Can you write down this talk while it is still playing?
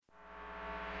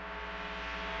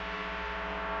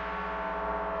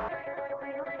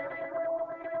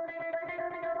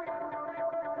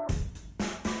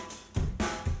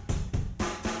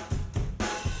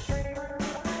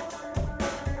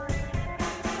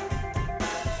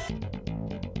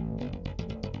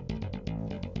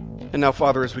And now,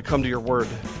 Father, as we come to your word,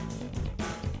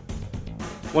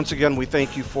 once again, we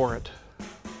thank you for it.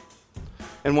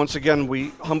 And once again,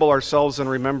 we humble ourselves and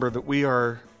remember that we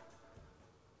are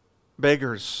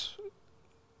beggars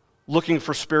looking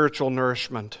for spiritual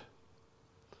nourishment.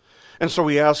 And so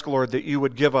we ask, Lord, that you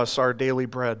would give us our daily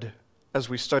bread as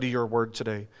we study your word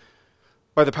today.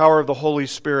 By the power of the Holy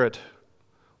Spirit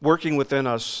working within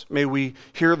us, may we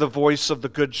hear the voice of the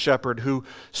Good Shepherd who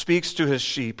speaks to his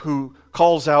sheep, who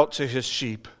calls out to his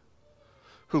sheep,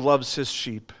 who loves his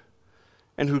sheep,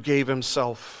 and who gave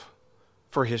himself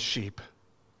for his sheep.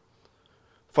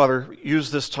 Father,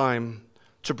 use this time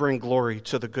to bring glory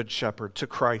to the Good Shepherd, to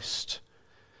Christ,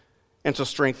 and to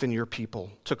strengthen your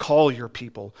people, to call your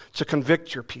people, to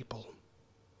convict your people,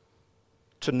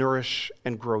 to nourish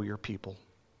and grow your people,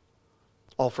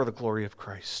 all for the glory of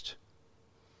Christ.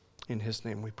 In his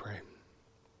name we pray.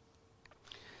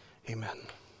 Amen.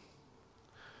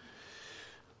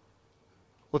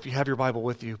 Well, if you have your Bible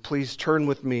with you, please turn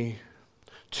with me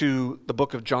to the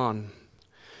book of John,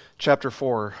 chapter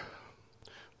 4.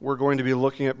 We're going to be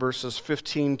looking at verses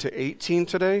 15 to 18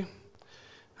 today.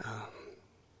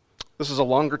 This is a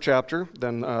longer chapter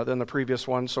than the previous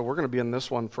one, so we're going to be in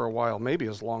this one for a while, maybe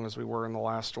as long as we were in the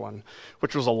last one,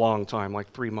 which was a long time,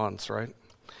 like 3 months, right?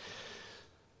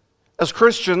 As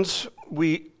Christians,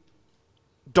 we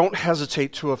don't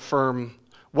hesitate to affirm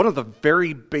one of the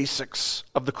very basics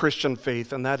of the Christian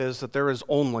faith, and that is that there is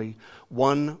only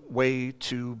one way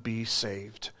to be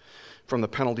saved from the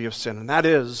penalty of sin, and that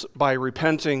is by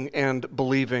repenting and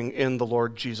believing in the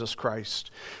Lord Jesus Christ.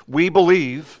 We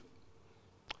believe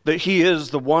that he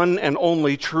is the one and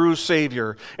only true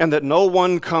Savior, and that no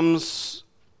one comes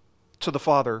to the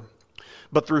Father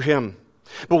but through him.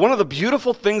 But one of the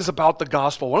beautiful things about the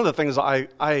gospel, one of the things I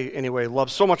anyway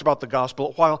love so much about the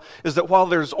gospel, is that while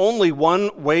there's only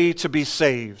one way to be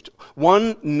saved,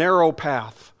 one narrow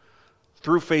path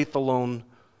through faith alone,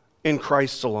 in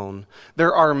Christ alone,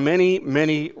 there are many,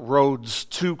 many roads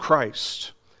to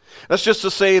Christ. That's just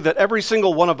to say that every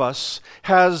single one of us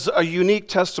has a unique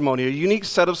testimony, a unique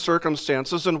set of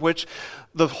circumstances in which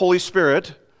the Holy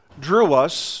Spirit drew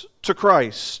us to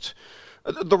Christ.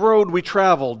 The road we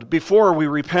traveled before we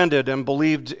repented and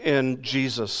believed in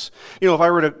Jesus. You know, if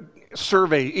I were to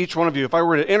survey each one of you, if I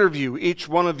were to interview each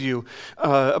one of you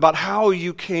about how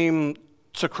you came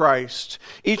to Christ,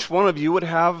 each one of you would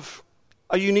have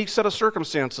a unique set of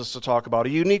circumstances to talk about, a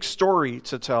unique story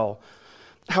to tell.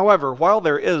 However, while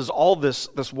there is all this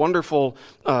wonderful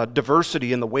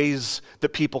diversity in the ways that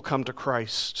people come to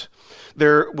Christ,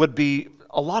 there would be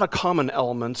a lot of common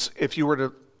elements if you were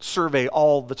to survey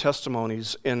all the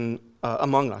testimonies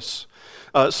among us.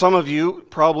 Some of you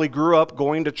probably grew up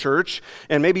going to church,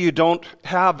 and maybe you don't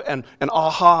have an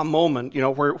aha moment,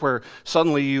 where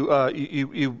suddenly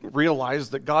you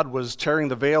realize that God was tearing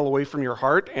the veil away from your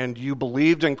heart, and you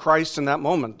believed in Christ in that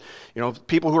moment.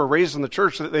 People who are raised in the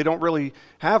church, they don't really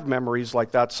have memories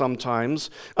like that sometimes,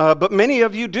 but many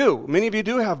of you do. Many of you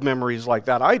do have memories like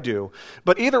that. I do.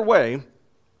 But either way,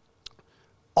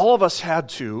 all of us had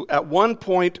to, at one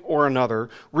point or another,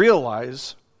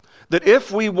 realize that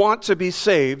if we want to be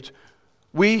saved,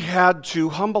 we had to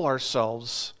humble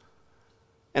ourselves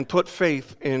and put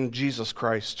faith in Jesus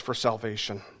Christ for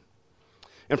salvation.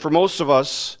 And for most of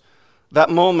us, that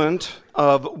moment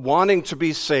of wanting to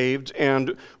be saved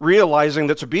and realizing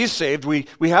that to be saved, we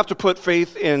have to put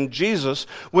faith in Jesus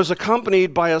was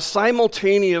accompanied by a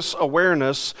simultaneous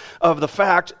awareness of the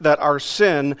fact that our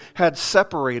sin had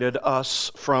separated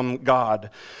us from God,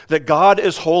 that God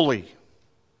is holy,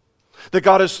 that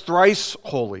God is thrice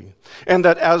holy, and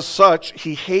that as such,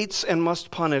 he hates and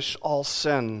must punish all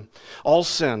sin,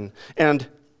 and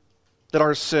that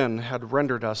our sin had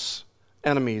rendered us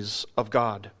enemies of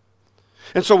God.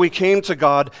 And so we came to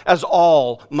God as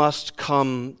all must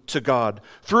come to God,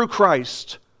 through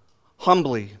Christ,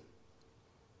 humbly,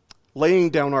 laying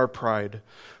down our pride,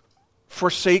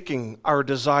 forsaking our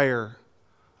desire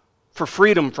for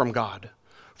freedom from God,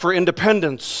 for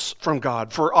independence from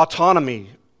God, for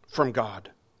autonomy from God.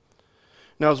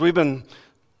 Now, as we've been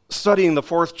studying the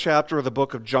 4th chapter of the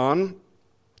book of John,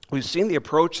 we've seen the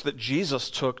approach that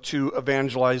Jesus took to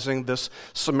evangelizing this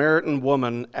Samaritan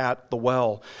woman at the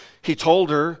well. He told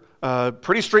her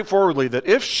pretty straightforwardly that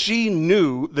if she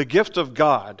knew the gift of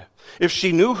God, if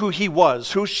she knew who he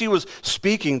was, who she was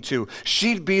speaking to,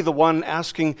 she'd be the one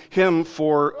asking him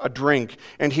for a drink,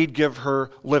 and he'd give her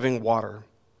living water.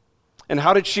 And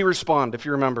how did she respond, if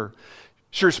you remember?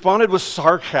 She responded with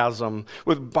sarcasm,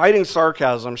 with biting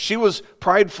sarcasm. She was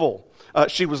prideful.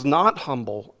 She was not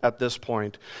humble at this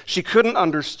point. She couldn't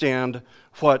understand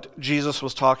what Jesus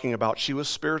was talking about. She was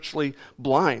spiritually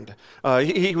blind.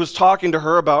 He was talking to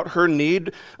her about her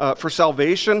need for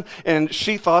salvation, and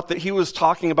she thought that he was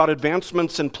talking about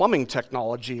advancements in plumbing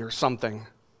technology or something.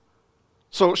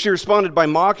 So she responded by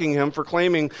mocking him for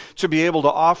claiming to be able to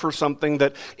offer something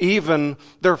that even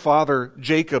their father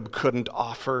Jacob couldn't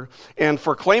offer, and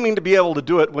for claiming to be able to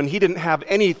do it when he didn't have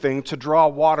anything to draw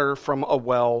water from a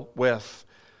well with.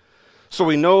 So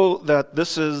we know that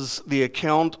this is the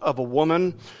account of a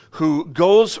woman who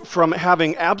goes from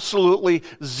having absolutely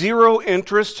zero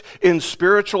interest in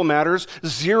spiritual matters,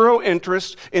 zero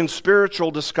interest in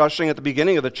spiritual discussion at the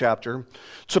beginning of the chapter,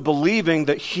 to believing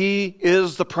that he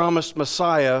is the promised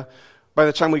Messiah by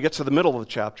the time we get to the middle of the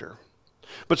chapter.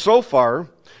 But so far,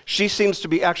 she seems to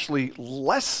be actually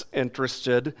less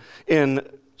interested in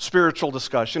spiritual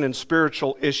discussion and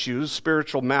spiritual issues,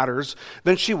 spiritual matters,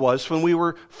 than she was when we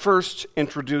were first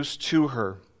introduced to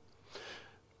her.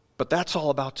 But that's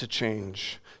all about to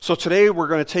change. So today we're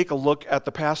going to take a look at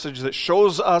the passage that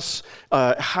shows us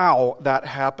how that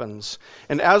happens.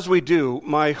 And as we do,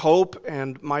 my hope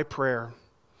and my prayer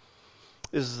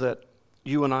is that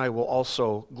you and I will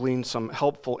also glean some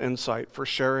helpful insight for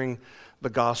sharing the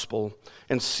gospel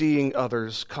and seeing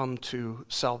others come to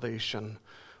salvation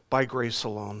by grace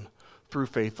alone, through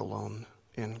faith alone,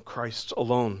 in Christ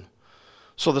alone.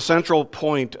 So the central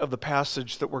point of the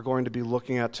passage that we're going to be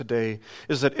looking at today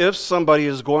is that if somebody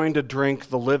is going to drink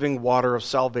the living water of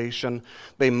salvation,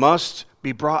 they must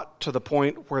be brought to the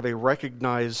point where they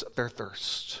recognize their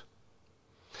thirst.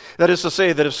 That is to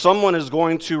say that if someone is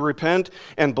going to repent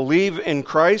and believe in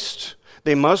Christ,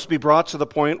 they must be brought to the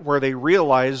point where they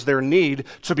realize their need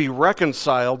to be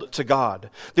reconciled to God.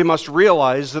 They must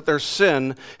realize that their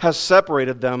sin has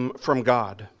separated them from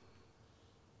God.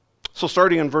 So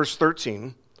starting in verse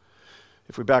 13,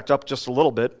 if we backed up just a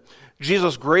little bit,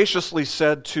 Jesus graciously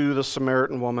said to the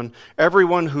Samaritan woman,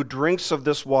 "Everyone who drinks of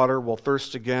this water will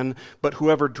thirst again, but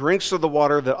whoever drinks of the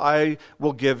water that I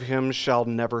will give him shall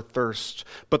never thirst.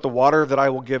 But the water that I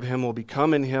will give him will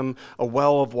become in him a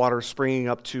well of water springing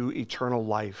up to eternal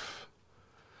life."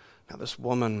 Now this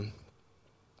woman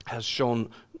has shown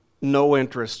no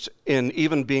interest in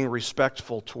even being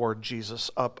respectful toward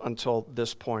Jesus up until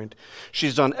this point.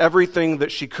 She's done everything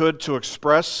that she could to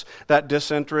express that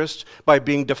disinterest by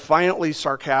being defiantly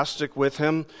sarcastic with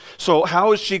him. So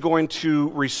how is she going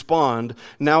to respond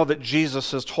now that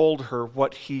Jesus has told her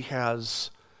what he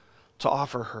has to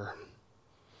offer her?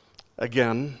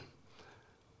 Again,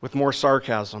 with more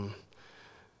sarcasm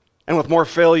and with more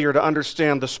failure to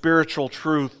understand the spiritual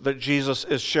truth that Jesus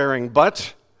is sharing,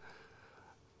 but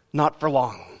not for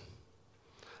long.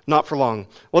 Not for long.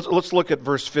 Let's look at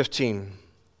verse 15.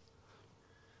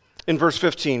 In verse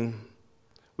 15,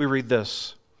 we read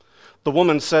this. The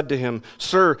woman said to him,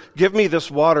 "Sir, give me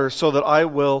this water so that I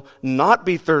will not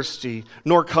be thirsty,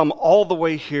 nor come all the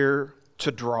way here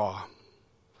to draw."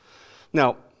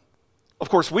 Now, of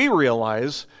course, we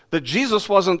realize that Jesus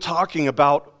wasn't talking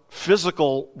about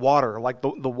physical water, like the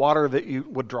water that you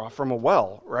would draw from a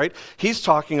well, right? He's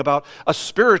talking about a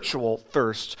spiritual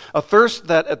thirst, a thirst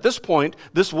that at this point,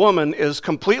 this woman is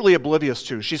completely oblivious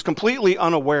to. She's completely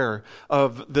unaware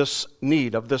of this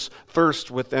need, of this thirst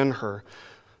within her.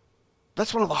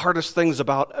 That's one of the hardest things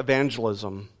about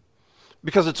evangelism,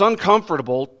 because it's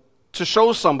uncomfortable to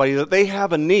show somebody that they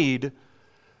have a need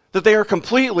that they are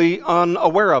completely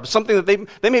unaware of, something that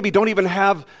they maybe don't even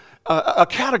have a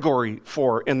category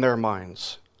for in their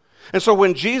minds. And so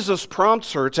when Jesus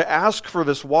prompts her to ask for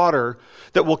this water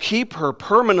that will keep her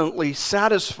permanently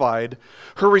satisfied,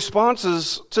 her response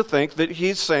is to think that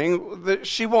he's saying that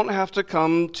she won't have to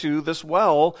come to this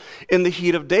well in the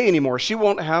heat of day anymore. She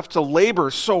won't have to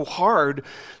labor so hard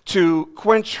to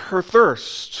quench her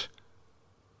thirst.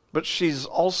 But she's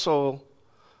also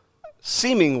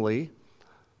seemingly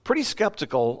pretty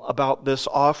skeptical about this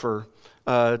offer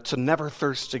to never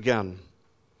thirst again.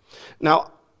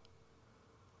 Now,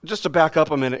 just to back up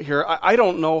a minute here, I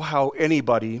don't know how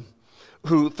anybody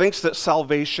who thinks that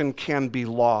salvation can be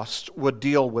lost would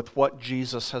deal with what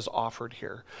Jesus has offered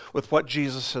here, with what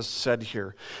Jesus has said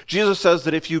here. Jesus says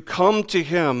that if you come to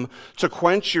him to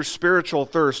quench your spiritual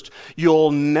thirst,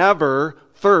 you'll never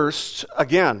thirst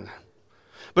again.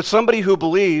 But somebody who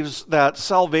believes that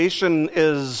salvation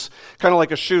is kind of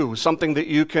like a shoe, something that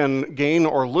you can gain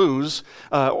or lose,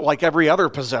 like every other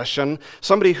possession,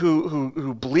 somebody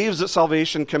who believes that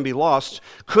salvation can be lost,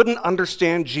 couldn't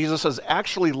understand Jesus as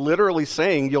actually literally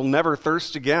saying, "You'll never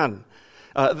thirst again."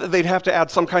 They'd have to add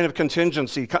some kind of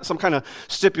contingency, some kind of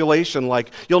stipulation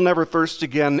like, "You'll never thirst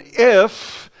again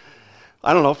if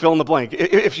I don't know, fill in the blank.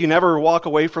 If you never walk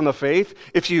away from the faith,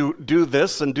 if you do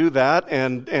this and do that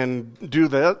and do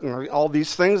that, and all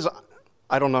these things,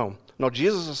 I don't know. No,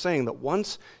 Jesus is saying that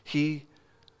once he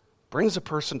brings a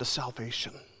person to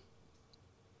salvation,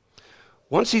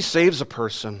 once he saves a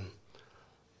person,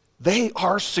 they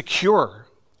are secure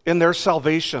in their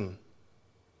salvation.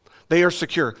 They are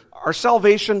secure. Our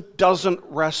salvation doesn't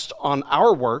rest on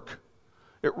our work.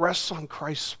 It rests on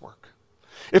Christ's work.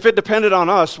 If it depended on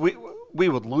us, we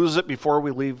would lose it before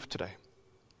we leave today.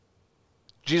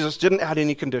 Jesus didn't add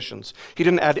any conditions. He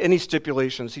didn't add any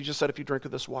stipulations. He just said, if you drink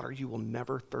of this water, you will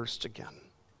never thirst again.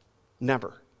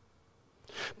 Never.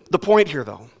 The point here,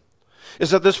 though,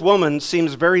 is that this woman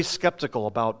seems very skeptical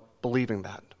about believing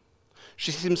that.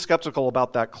 She seems skeptical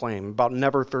about that claim, about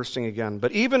never thirsting again.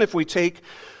 But even if we take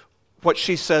what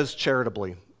she says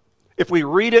charitably, if we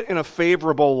read it in a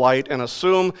favorable light and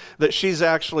assume that she's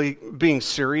actually being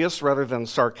serious rather than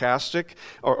sarcastic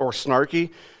or snarky,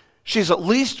 she's at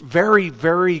least very,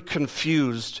 very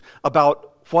confused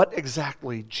about what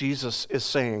exactly Jesus is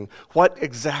saying, what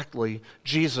exactly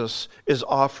Jesus is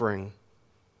offering,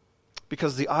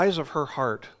 because the eyes of her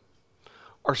heart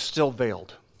are still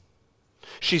veiled.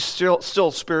 She's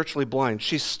still spiritually blind.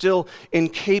 She's still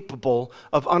incapable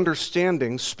of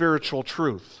understanding spiritual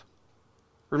truth.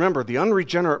 Remember, the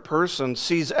unregenerate person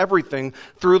sees everything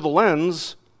through the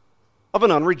lens of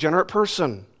an unregenerate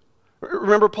person.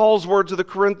 Remember Paul's word to the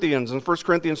Corinthians in 1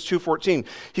 Corinthians 2:14.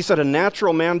 He said, a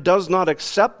natural man does not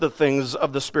accept the things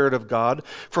of the Spirit of God,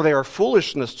 for they are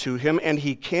foolishness to him, and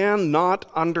he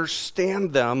cannot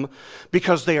understand them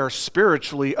because they are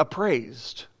spiritually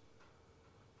appraised.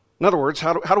 In other words,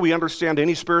 how do we understand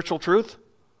any spiritual truth?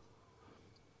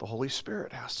 The Holy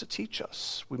Spirit has to teach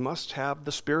us. We must have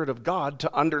the Spirit of God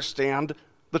to understand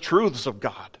the truths of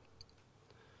God.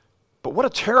 But what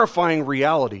a terrifying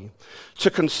reality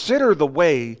to consider the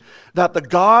way that the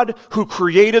God who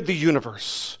created the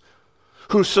universe,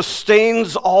 who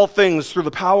sustains all things through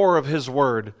the power of his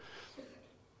word,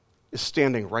 is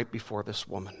standing right before this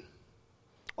woman,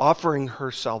 offering her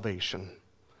salvation.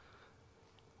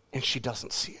 And she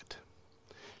doesn't see it.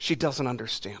 She doesn't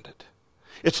understand it.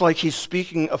 It's like he's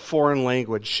speaking a foreign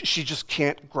language. She just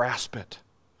can't grasp it.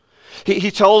 He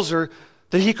tells her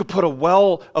that he could put a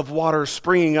well of water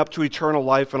springing up to eternal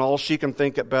life, and all she can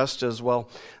think at best is, well,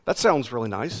 that sounds really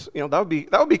nice. You know,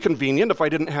 that would be convenient if I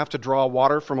didn't have to draw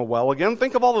water from a well again.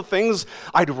 Think of all the things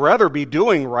I'd rather be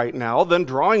doing right now than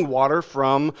drawing water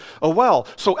from a well.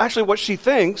 So actually what she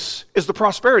thinks is the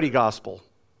prosperity gospel.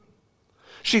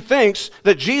 She thinks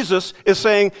that Jesus is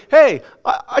saying, hey,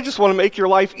 I just want to make your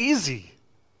life easy.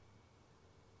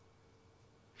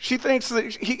 She thinks that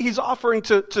he's offering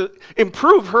to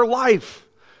improve her life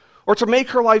or to make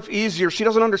her life easier. She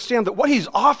doesn't understand that what he's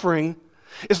offering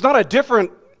is not a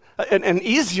different, an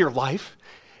easier life.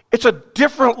 It's a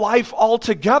different life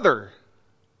altogether.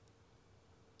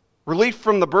 Relief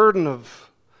from the burden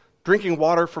of drinking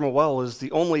water from a well is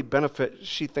the only benefit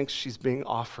she thinks she's being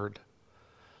offered.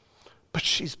 But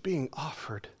she's being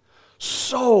offered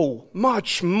so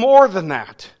much more than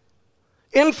that.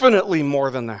 Infinitely more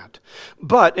than that.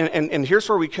 But, and here's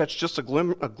where we catch just a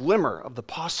glimmer of the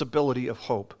possibility of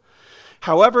hope.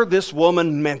 However, this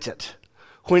woman meant it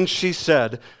when she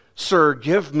said, "Sir,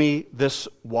 give me this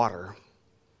water."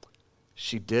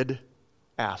 She did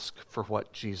ask for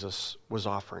what Jesus was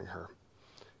offering her.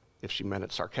 If she meant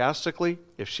it sarcastically,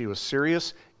 if she was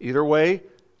serious, either way,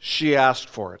 she asked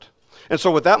for it. And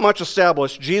so with that much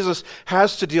established, Jesus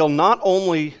has to deal not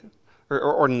only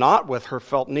or not with her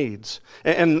felt needs,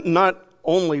 and not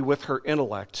only with her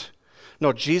intellect.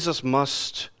 No, Jesus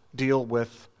must deal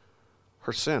with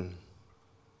her sin.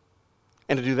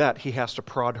 And to do that, he has to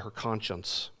prod her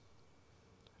conscience.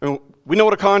 And we know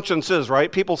what a conscience is,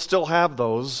 right? People still have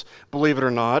those, believe it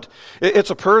or not.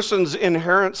 It's a person's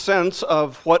inherent sense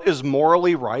of what is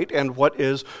morally right and what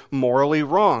is morally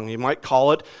wrong. You might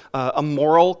call it a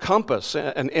moral compass,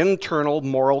 an internal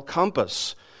moral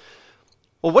compass.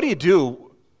 Well, what do you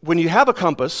do when you have a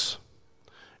compass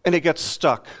and it gets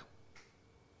stuck,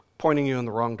 pointing you in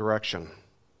the wrong direction?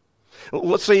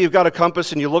 Let's say you've got a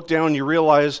compass and you look down and you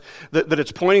realize that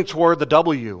it's pointing toward the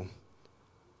W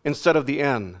instead of the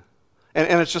N,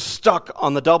 and it's just stuck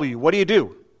on the W. What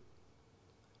do?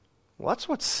 Well, that's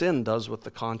what sin does with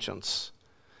the conscience,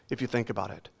 if you think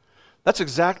about it. That's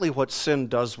exactly what sin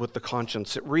does with the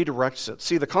conscience. It redirects it.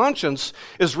 See, the conscience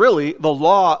is really the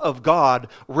law of God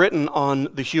written on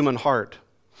the human heart.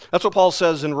 That's what Paul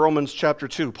says in Romans chapter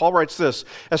 2. Paul writes this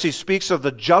as he speaks of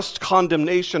the just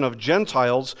condemnation of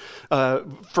Gentiles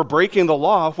for breaking the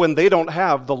law when they don't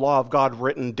have the law of God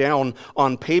written down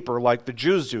on paper like the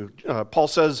Jews do. Paul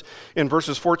says in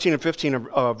verses 14 and 15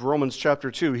 of Romans chapter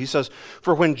 2, he says,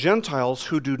 "For when Gentiles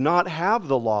who do not have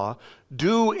the law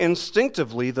do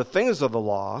instinctively the things of the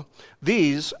law,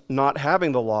 these, not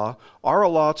having the law, are a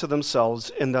law to themselves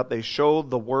in that they show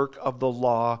the work of the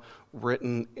law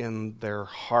written in their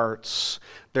hearts,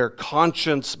 their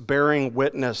conscience bearing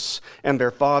witness, and their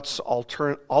thoughts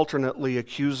alternately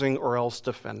accusing or else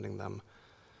defending them."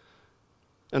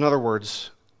 In other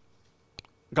words,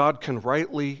 God can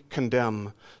rightly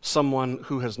condemn someone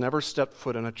who has never stepped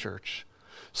foot in a church,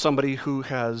 somebody who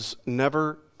has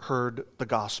never heard the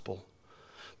gospel,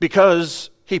 because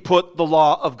he put the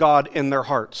law of God in their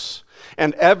hearts.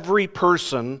 And every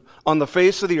person on the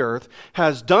face of the earth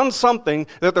has done something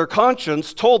that their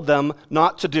conscience told them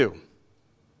not to do.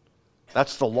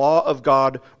 That's the law of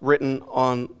God written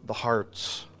on the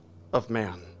hearts of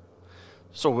man.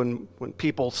 So when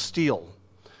people steal,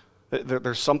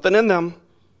 there's something in them,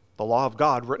 the law of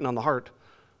God written on the heart,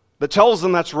 that tells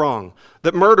them that's wrong,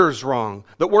 that murder's wrong,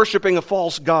 that worshiping a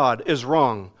false god is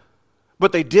wrong.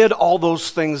 But they did all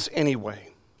those things anyway.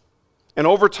 And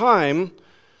over time,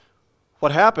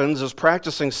 what happens is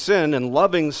practicing sin and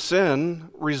loving sin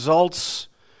results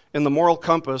in the moral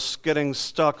compass getting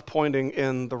stuck pointing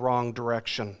in the wrong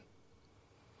direction.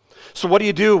 So what do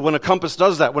you do when a compass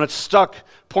does that, when it's stuck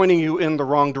pointing you in the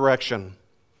wrong direction?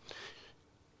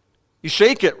 You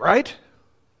shake it, right?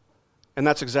 And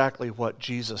that's exactly what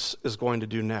Jesus is going to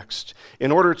do next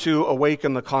in order to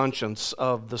awaken the conscience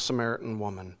of the Samaritan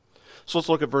woman. So let's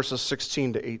look at verses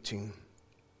 16 to 18.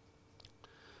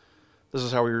 This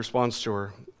is how he responds to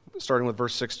her, starting with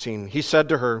verse 16. He said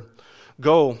to her,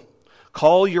 "Go,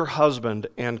 call your husband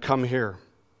and come here."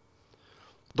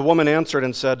 The woman answered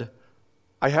and said,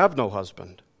 "I have no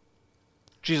husband."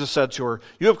 Jesus said to her,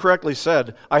 "You have correctly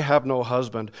said, 'I have no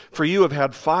husband,' for you have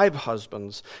had 5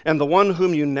 husbands, and the one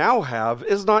whom you now have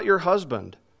is not your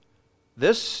husband.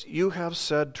 This you have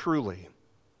said truly."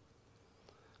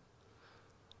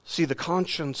 See, the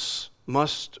conscience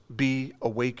must be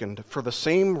awakened for the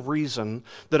same reason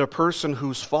that a person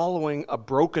who's following a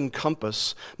broken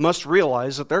compass must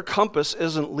realize that their compass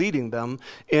isn't leading them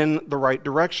in the right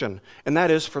direction, and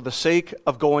that is for the sake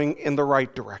of going in the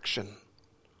right direction,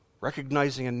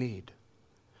 recognizing a need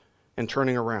and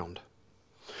turning around.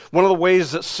 One of the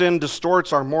ways that sin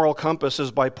distorts our moral compass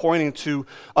is by pointing to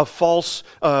a false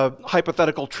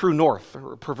hypothetical true north,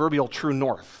 or proverbial true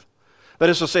north. That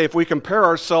is to say, if we compare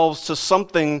ourselves to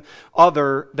something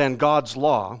other than God's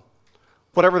law,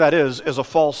 whatever that is a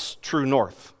false true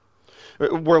north.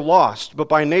 We're lost, but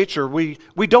by nature, we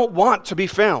don't want to be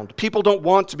found. People don't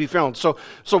want to be found. So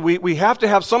we have to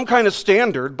have some kind of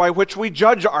standard by which we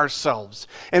judge ourselves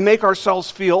and make ourselves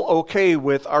feel okay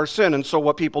with our sin. And so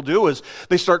what people do is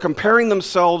they start comparing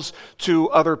themselves to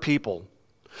other people.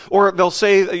 Or they'll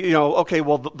say, okay,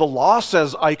 well, the law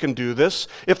says I can do this.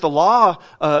 If the law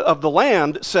of the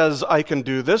land says I can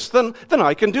do this, then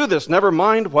I can do this. Never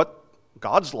mind what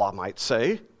God's law might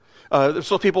say.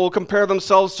 So people will compare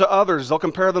themselves to others. They'll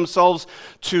compare themselves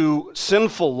to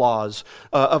sinful laws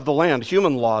of the land,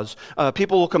 human laws.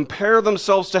 People will compare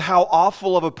themselves to how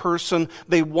awful of a person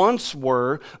they once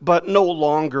were, but no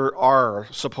longer are,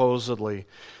 supposedly.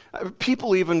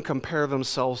 People even compare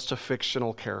themselves to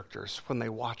fictional characters when they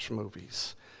watch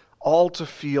movies, all to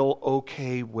feel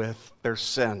okay with their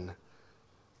sin.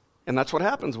 And that's what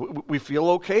happens. We feel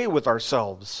okay with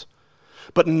ourselves,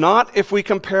 but not if we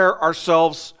compare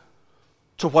ourselves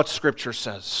to what Scripture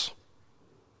says.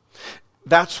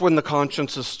 That's when the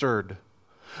conscience is stirred.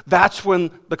 That's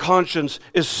when the conscience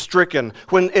is stricken,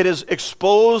 when it is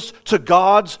exposed to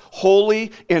God's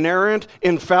holy, inerrant,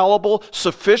 infallible,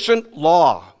 sufficient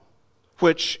law,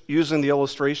 which, using the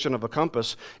illustration of a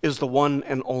compass, is the one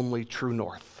and only true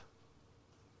north.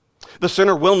 The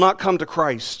sinner will not come to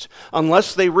Christ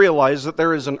unless they realize that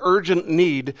there is an urgent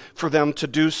need for them to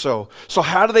do so. So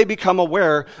how do they become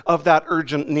aware of that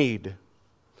urgent need?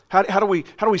 How do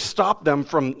we stop them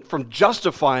from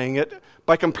justifying it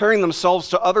by comparing themselves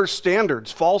to other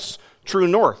standards, false true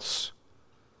norths?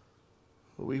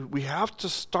 We have to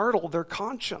startle their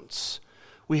conscience.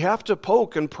 We have to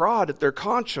poke and prod at their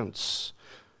conscience.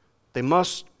 They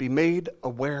must be made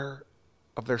aware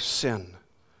of their sin.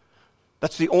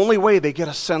 That's the only way they get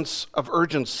a sense of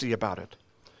urgency about it.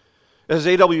 As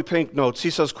A.W. Pink notes, he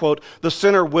says, quote, "The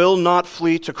sinner will not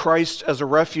flee to Christ as a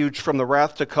refuge from the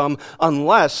wrath to come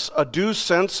unless a due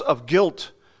sense of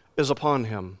guilt is upon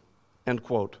him," end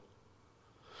quote.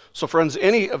 So friends,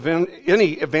 any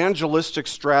evangelistic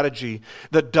strategy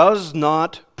that does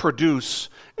not produce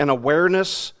an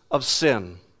awareness of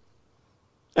sin,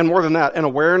 and more than that, an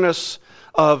awareness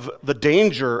of the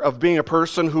danger of being a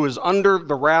person who is under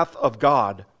the wrath of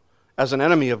God as an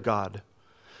enemy of God,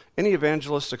 any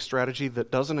evangelistic strategy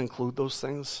that doesn't include those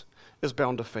things is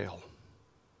bound to fail.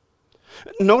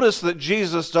 Notice that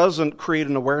Jesus doesn't create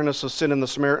an awareness of sin in the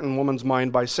Samaritan woman's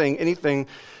mind by saying anything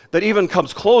that even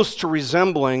comes close to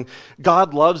resembling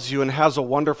God loves you and has a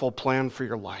wonderful plan for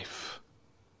your life.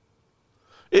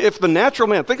 If the natural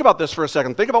man, think about this for a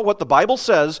second, think about what the Bible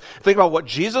says, think about what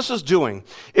Jesus is doing.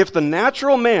 If the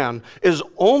natural man is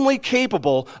only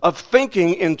capable of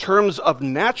thinking in terms of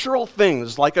natural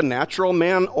things like a natural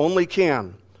man only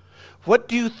can, what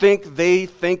do you think they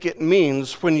think it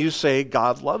means when you say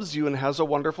God loves you and has a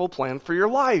wonderful plan for your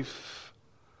life?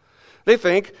 They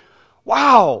think,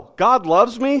 wow, God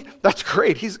loves me? That's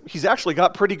great. He's actually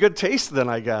got pretty good taste then,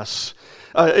 I guess.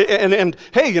 And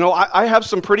hey, I have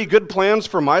some pretty good plans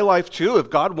for my life too. If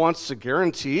God wants to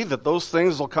guarantee that those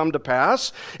things will come to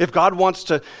pass, if God wants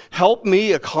to help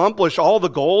me accomplish all the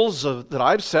goals that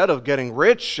I've set of getting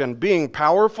rich and being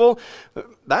powerful,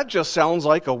 that just sounds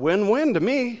like a win-win to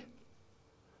me.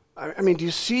 I mean, do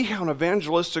you see how an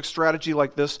evangelistic strategy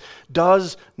like this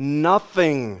does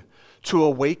nothing to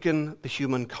awaken the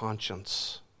human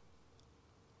conscience?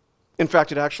 In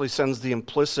fact, it actually sends the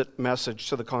implicit message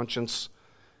to the conscience,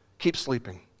 keep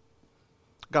sleeping.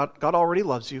 God already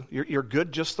loves you. You're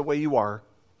good just the way you are.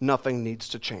 Nothing needs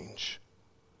to change.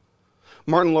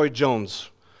 Martin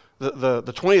Lloyd-Jones, the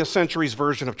 20th century's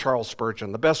version of Charles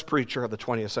Spurgeon, the best preacher of the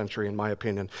 20th century, in my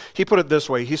opinion. He put it this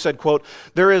way. He said, quote,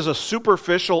 "There is a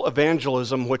superficial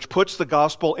evangelism which puts the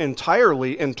gospel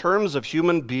entirely in terms of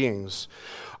human beings.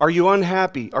 Are you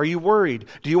unhappy? Are you worried?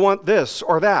 Do you want this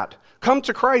or that? Come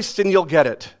to Christ and you'll get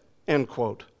it." End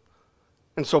quote.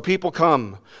 And so people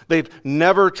come. They've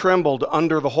never trembled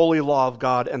under the holy law of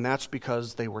God, and that's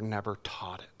because they were never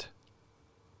taught it.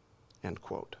 End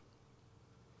quote.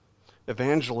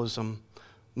 Evangelism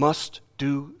must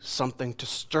do something to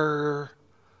stir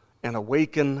and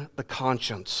awaken the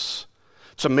conscience,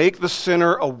 to make the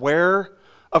sinner aware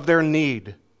of their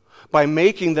need by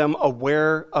making them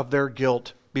aware of their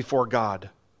guilt before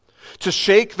God, to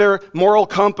shake their moral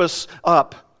compass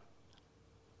up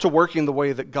to working the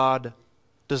way that God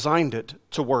designed it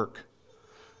to work,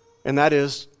 and that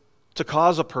is to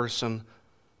cause a person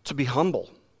to be humble.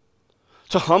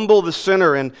 To humble the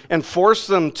sinner and force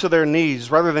them to their knees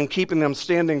rather than keeping them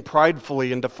standing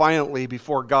pridefully and defiantly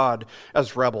before God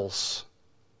as rebels.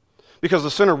 Because the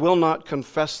sinner will not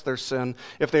confess their sin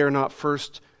if they are not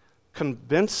first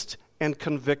convinced and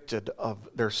convicted of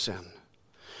their sin.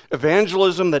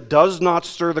 Evangelism that does not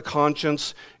stir the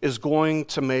conscience is going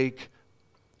to make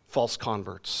false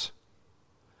converts.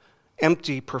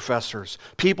 Empty professors,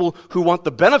 people who want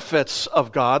the benefits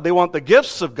of God, they want the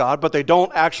gifts of God, but they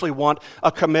don't actually want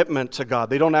a commitment to God.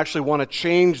 They don't actually want to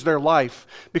change their life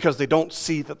because they don't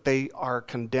see that they are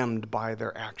condemned by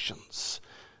their actions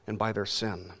and by their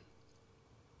sin.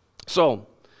 So,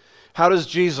 how does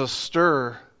Jesus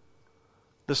stir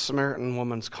this Samaritan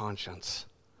woman's conscience?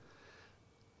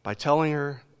 By telling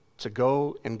her to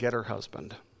go and get her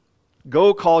husband.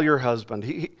 Go call your husband.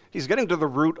 He's getting to the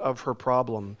root of her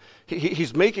problem.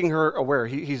 He's making her aware.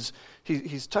 He's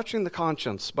touching the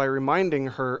conscience by reminding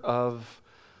her of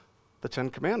the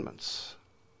Ten Commandments,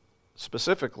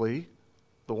 specifically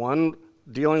the one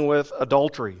dealing with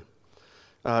adultery.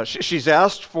 She's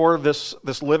asked for this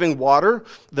living water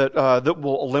that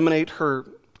will eliminate her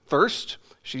thirst.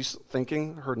 She's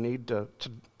thinking her need to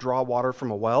draw water from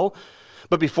a well.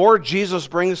 But before Jesus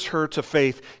brings her to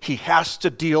faith, he has to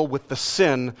deal with the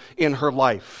sin in her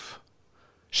life.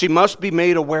 She must be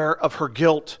made aware of her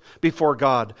guilt before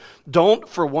God. Don't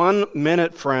for 1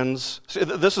 minute, friends,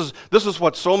 this is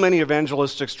what so many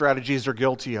evangelistic strategies are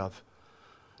guilty of.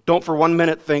 Don't for 1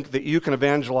 minute think that you can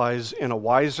evangelize in a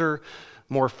wiser,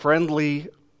 more friendly,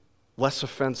 less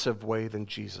offensive way than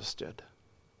Jesus did.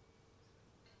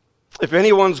 If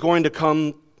anyone's going to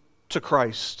come to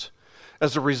Christ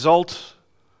as a result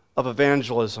of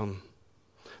evangelism,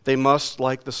 they must,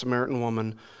 like the Samaritan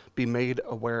woman, be made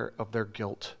aware of their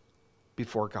guilt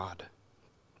before God.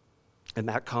 And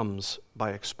that comes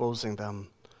by exposing them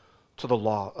to the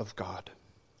law of God.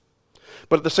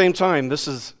 But at the same time, this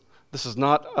is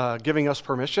not giving us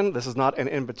permission. This is not an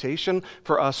invitation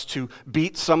for us to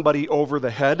beat somebody over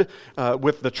the head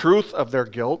with the truth of their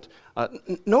guilt.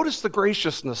 Notice the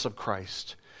graciousness of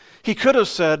Christ. He could have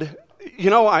said,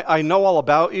 I know all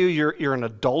about you. You're an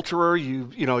adulterer.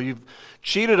 You've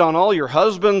cheated on all your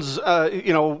husbands.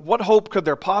 What hope could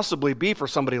there possibly be for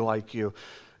somebody like you?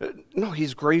 No,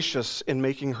 he's gracious in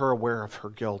making her aware of her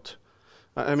guilt.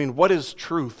 What is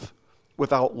truth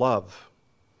without love?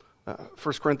 1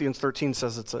 Corinthians 13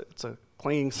 says it's a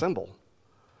clanging cymbal.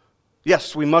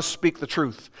 Yes, we must speak the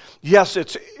truth. Yes,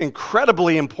 it's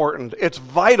incredibly important. It's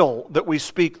vital that we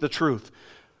speak the truth.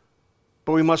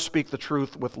 But we must speak the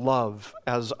truth with love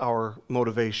as our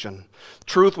motivation.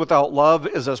 Truth without love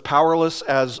is as powerless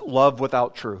as love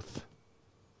without truth.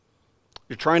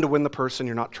 You're trying to win the person,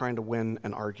 you're not trying to win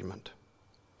an argument.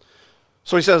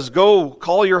 So he says, go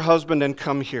call your husband and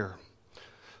come here.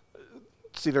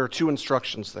 See, there are two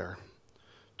instructions there.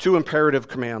 Two imperative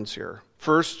commands here.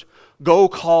 First, go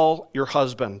call your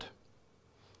husband.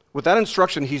 With that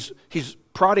instruction, he's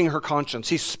prodding her conscience.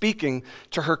 He's speaking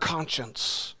to her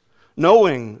conscience,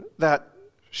 knowing that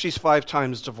she's 5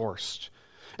 times divorced.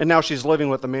 And now she's living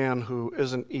with a man who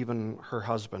isn't even her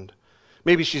husband.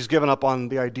 Maybe she's given up on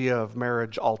the idea of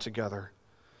marriage altogether.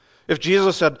 If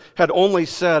Jesus had only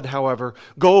said, however,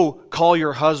 go call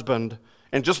your husband,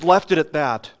 and just left it at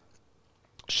that,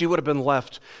 she would have been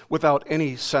left without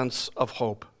any sense of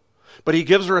hope. But he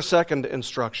gives her a second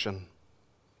instruction.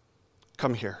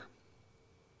 Come here.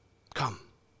 Come.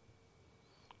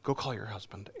 Go call your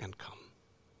husband and come.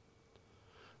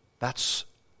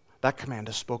 That command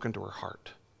is spoken to her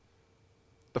heart.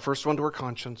 The first one to her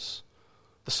conscience,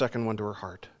 the second one to her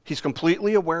heart. He's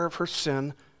completely aware of her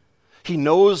sin. He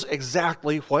knows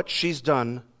exactly what she's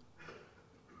done,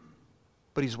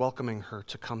 but he's welcoming her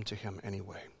to come to him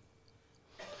anyway.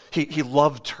 He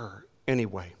loved her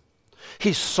anyway.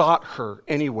 He sought her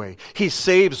anyway. He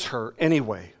saves her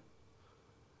anyway.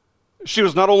 She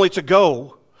was not only to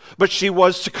go, but she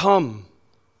was to come.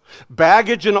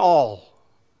 Baggage and all.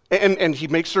 And he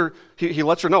makes her, he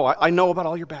lets her know, I know about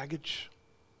all your baggage.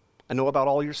 I know about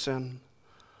all your sin.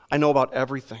 I know about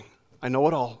everything. I know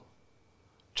it all.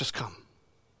 Just come.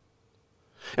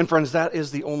 And friends, that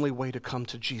is the only way to come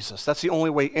to Jesus. That's the only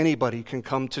way anybody can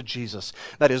come to Jesus.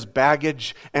 That is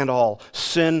baggage and all,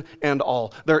 sin and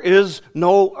all. There is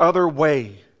no other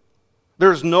way.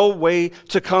 There's no way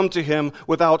to come to him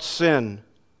without sin,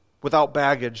 without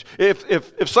baggage.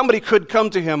 If somebody could come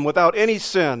to him without any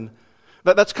sin,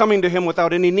 that's coming to him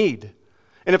without any need.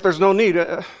 And if there's no need,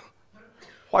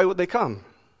 why would they come?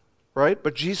 Right?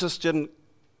 But Jesus didn't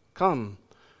come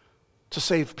to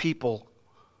save people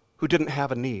who didn't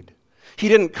have a need. He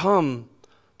didn't come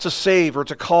to save or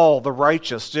to call the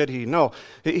righteous, did he? No.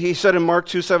 He said in Mark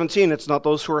 2:17, it's not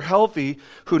those who are healthy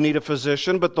who need a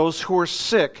physician, but those who are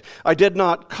sick. I did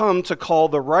not come to call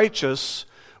the righteous,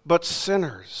 but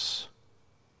sinners.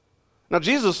 Now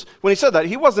Jesus, when he said that,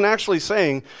 he wasn't actually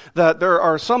saying that there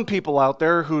are some people out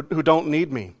there who don't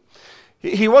need me.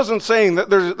 He wasn't saying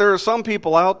that there are some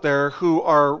people out there who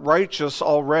are righteous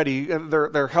already,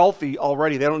 they're healthy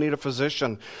already, they don't need a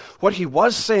physician. What he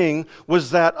was saying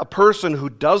was that a person who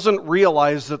doesn't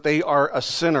realize that they are a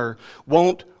sinner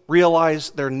won't realize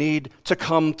their need to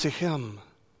come to him.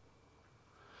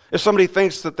 If somebody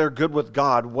thinks that they're good with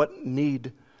God, what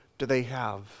need do they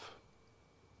have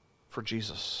for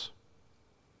Jesus?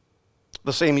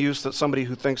 The same use that somebody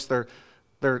who thinks they're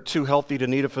too healthy to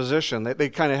need a physician. They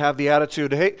kind of have the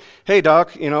attitude, hey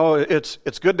doc,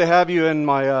 it's good to have you in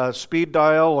my speed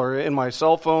dial or in my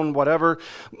cell phone, whatever.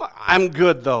 I'm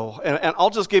good though, and I'll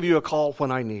just give you a call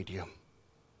when I need you.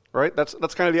 Right? That's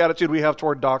kind of the attitude we have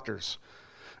toward doctors.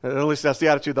 At least that's the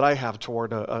attitude that I have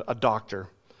toward a doctor.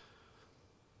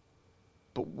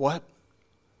 But what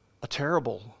a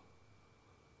terrible,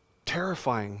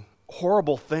 terrifying,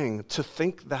 horrible thing to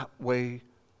think that way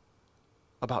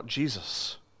about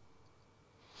Jesus.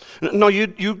 No, you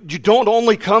don't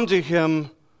only come to him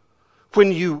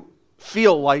when you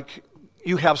feel like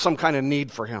you have some kind of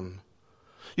need for him.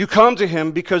 You come to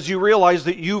him because you realize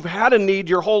that you've had a need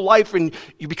your whole life and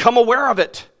you become aware of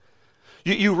it.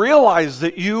 You realize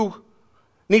that you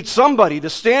need somebody to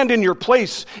stand in your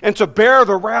place and to bear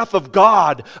the wrath of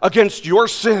God against your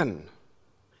sin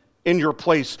in your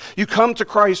place. You come to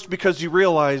Christ because you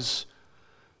realize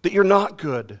that you're not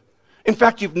good. In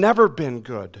fact, you've never been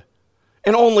good,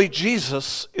 and only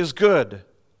Jesus is good.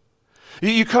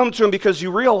 You come to him because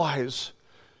you realize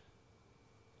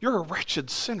you're a wretched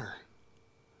sinner.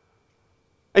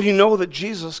 And you know that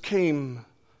Jesus came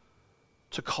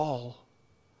to call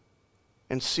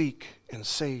and seek and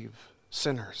save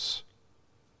sinners.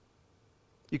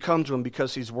 You come to him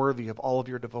because he's worthy of all of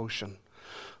your devotion,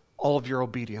 all of your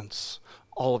obedience,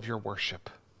 all of your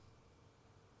worship.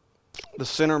 The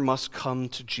sinner must come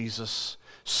to Jesus,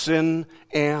 sin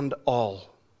and all.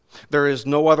 There is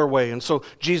no other way. And so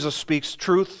Jesus speaks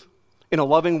truth in a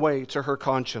loving way to her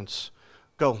conscience.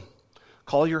 Go,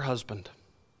 call your husband.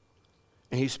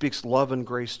 And he speaks love and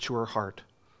grace to her heart.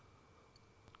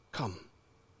 Come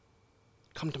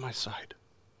to my side.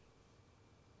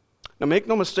 Now make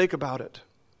no mistake about it.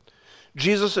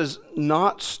 Jesus is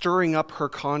not stirring up her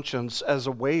conscience as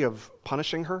a way of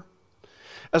punishing her,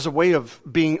 as a way of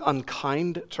being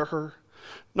unkind to her.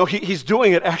 No, he's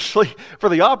doing it actually for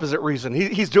the opposite reason.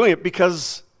 He's doing it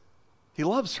because he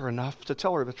loves her enough to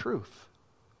tell her the truth.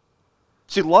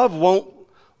 See, love won't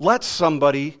let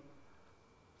somebody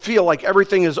feel like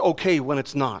everything is okay when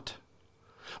it's not.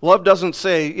 Love doesn't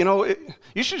say,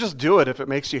 you should just do it if it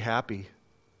makes you happy.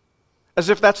 As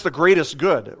if that's the greatest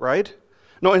good, right?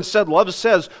 No, instead, love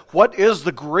says, what is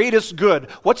the greatest good?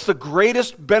 What's the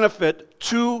greatest benefit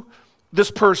to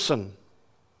this person?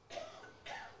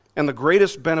 And the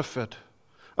greatest benefit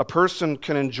a person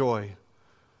can enjoy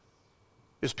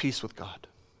is peace with God.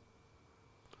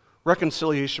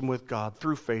 Reconciliation with God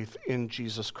through faith in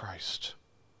Jesus Christ.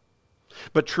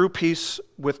 But true peace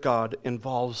with God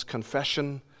involves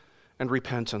confession and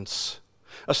repentance.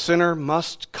 A sinner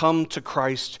must come to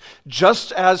Christ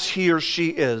just as he or she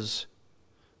is.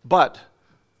 But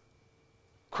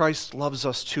Christ loves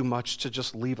us too much to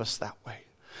just leave us that way,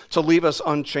 to leave us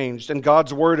unchanged. And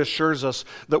God's word assures us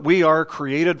that we are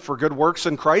created for good works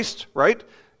in Christ, right?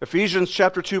 Ephesians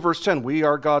chapter 2, verse 10, we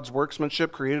are God's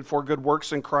workmanship created for good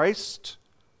works in Christ.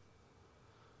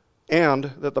 And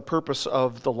that the purpose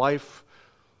of the life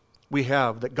we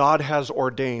have, that God has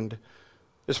ordained,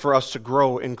 is for us to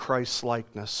grow in Christ's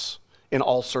likeness in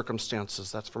all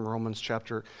circumstances. That's from Romans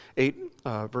chapter 8,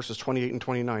 verses 28 and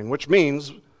 29, which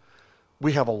means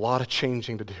we have a lot of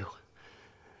changing to do.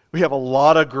 We have a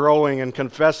lot of growing and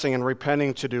confessing and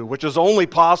repenting to do, which is only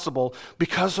possible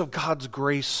because of God's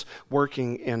grace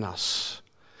working in us.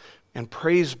 And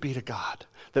praise be to God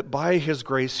that by His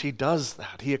grace He does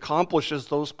that. He accomplishes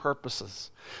those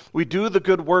purposes. We do the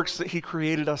good works that He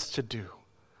created us to do.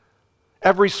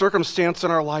 Every circumstance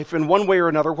in our life, in one way or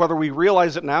another, whether we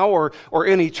realize it now or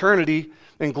in eternity,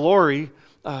 in glory,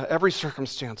 every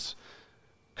circumstance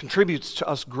contributes to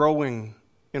us growing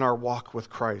in our walk with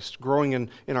Christ, growing in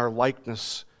our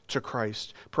likeness to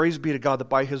Christ. Praise be to God that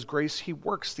by His grace He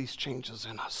works these changes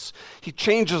in us. He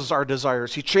changes our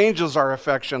desires. He changes our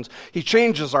affections. He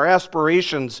changes our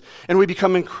aspirations, and we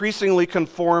become increasingly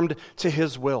conformed to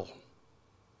His will.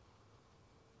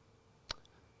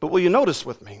 But will you notice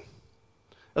with me,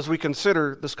 as we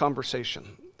consider this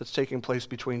conversation that's taking place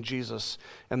between Jesus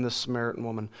and this Samaritan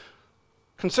woman,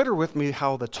 consider with me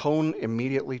how the tone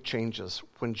immediately changes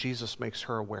when Jesus makes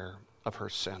her aware of her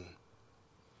sin.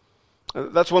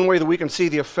 That's one way that we can see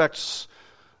the effects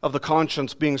of the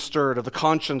conscience being stirred, of the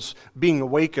conscience being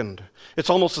awakened. It's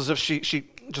almost as if she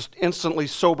just instantly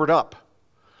sobered up.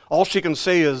 All she can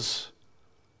say is,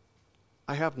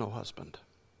 I have no husband.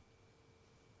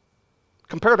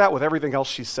 Compare that with everything else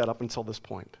she's said up until this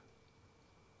point.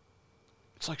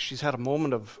 It's like she's had a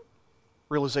moment of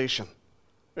realization.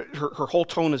 Her whole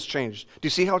tone has changed. Do you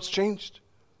see how it's changed?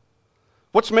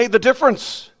 What's made the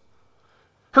difference?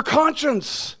 Her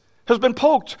conscience has been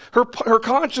poked. Her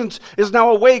conscience is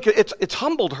now awake. It's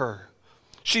humbled her.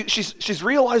 She's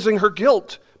realizing her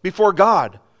guilt before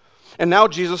God. And now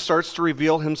Jesus starts to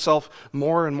reveal Himself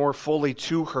more and more fully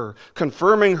to her,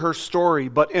 confirming her story,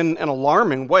 but in an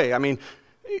alarming way. I mean,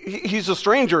 He's a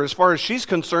stranger as far as she's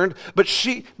concerned, but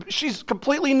she's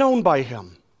completely known by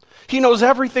Him. He knows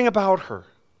everything about her.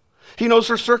 He knows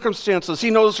her circumstances. He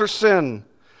knows her sin.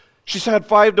 She's had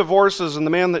 5 divorces, and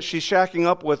the man that she's shacking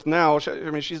up with now,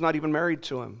 she's not even married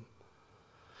to him.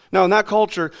 Now, in that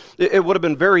culture, it would have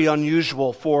been very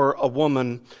unusual for a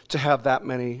woman to have that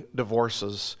many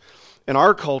divorces. In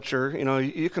our culture,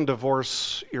 you can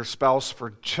divorce your spouse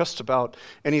for just about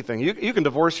anything. You can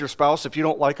divorce your spouse if you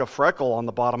don't like a freckle on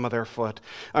the bottom of their foot.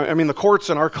 I mean, the courts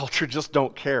in our culture just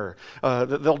don't care.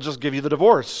 They'll just give you the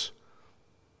divorce.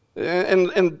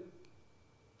 And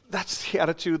that's the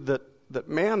attitude that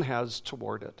man has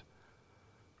toward it.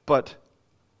 But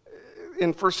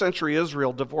in first century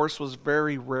Israel, divorce was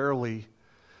very rarely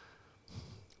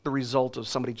the result of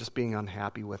somebody just being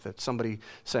unhappy with it. Somebody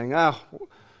saying,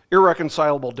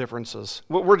 irreconcilable differences.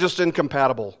 We're just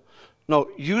incompatible. No,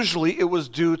 usually it was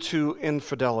due to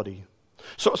infidelity.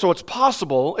 So it's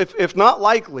possible, if not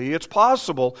likely, it's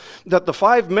possible that the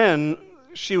 5 men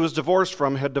she was divorced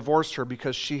from had divorced her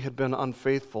because she had been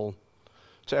unfaithful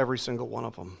to every single one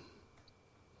of them.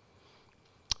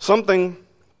 Something,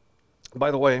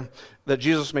 by the way, that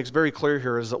Jesus makes very clear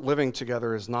here is that living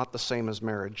together is not the same as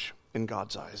marriage in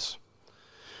God's eyes.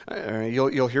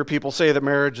 You'll hear people say that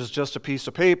marriage is just a piece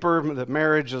of paper, that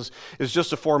marriage is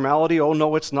just a formality. Oh,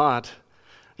 no, it's not.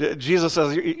 Jesus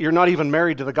says you're not even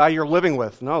married to the guy you're living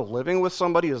with. No, living with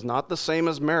somebody is not the same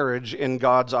as marriage in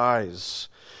God's eyes.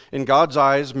 In God's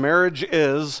eyes, marriage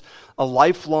is a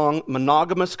lifelong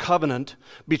monogamous covenant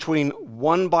between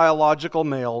one biological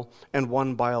male and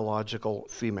one biological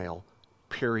female,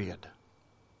 period.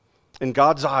 In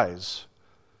God's eyes,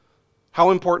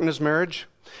 how important is marriage?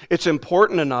 It's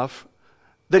important enough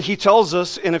that he tells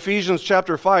us in Ephesians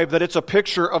chapter 5 that it's a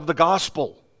picture of the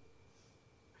gospel.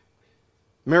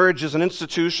 Marriage is an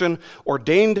institution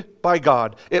ordained by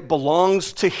God. It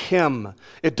belongs to Him.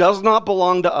 It does not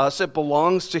belong to us. It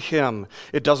belongs to Him.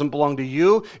 It doesn't belong to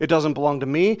you. It doesn't belong to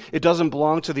me. It doesn't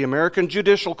belong to the American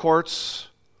judicial courts.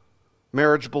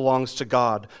 Marriage belongs to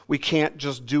God. We can't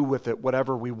just do with it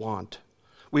whatever we want.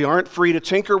 We aren't free to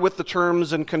tinker with the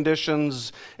terms and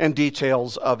conditions and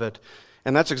details of it.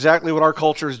 And that's exactly what our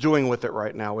culture is doing with it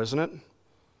right now, isn't it?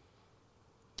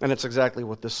 And it's exactly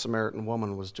what this Samaritan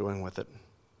woman was doing with it.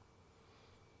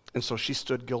 And so she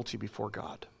stood guilty before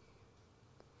God.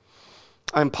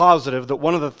 I'm positive that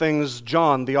one of the things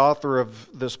John, the author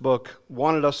of this book,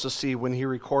 wanted us to see when he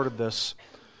recorded this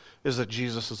is that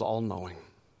Jesus is all-knowing.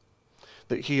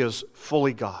 That he is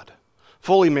fully God.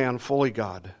 Fully man, fully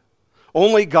God.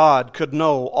 Only God could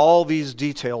know all these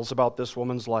details about this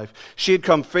woman's life. She had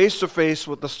come face to face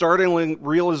with the startling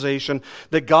realization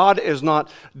that God is not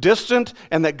distant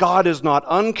and that God is not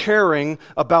uncaring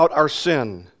about our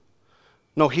sin.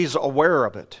 No, he's aware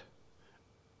of it.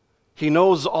 He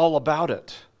knows all about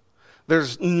it.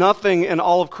 There's nothing in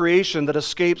all of creation that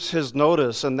escapes his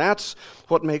notice, and that's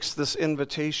what makes this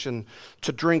invitation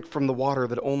to drink from the water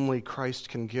that only Christ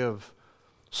can give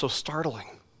so startling.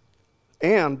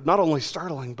 And not only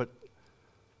startling, but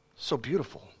so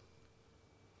beautiful,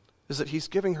 is that he's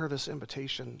giving her this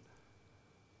invitation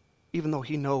even though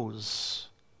he knows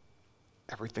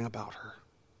everything about her.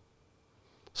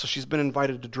 So she's been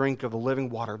invited to drink of the living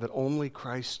water that only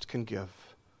Christ can give.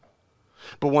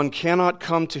 But one cannot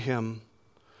come to him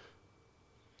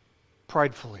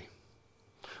pridefully.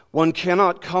 One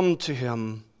cannot come to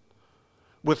him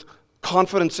with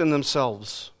confidence in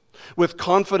themselves, with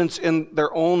confidence in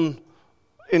their own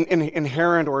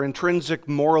inherent or intrinsic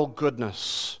moral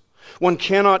goodness. One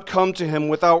cannot come to him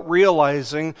without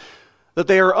realizing that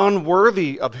they are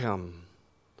unworthy of him.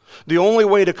 The only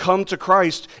way to come to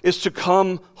Christ is to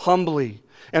come humbly,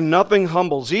 and nothing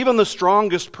humbles, even the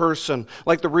strongest person,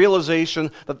 like the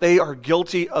realization that they are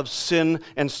guilty of sin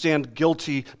and stand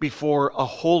guilty before a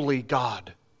holy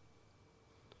God.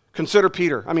 Consider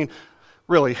Peter.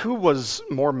 Really, who was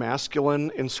more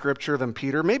masculine in Scripture than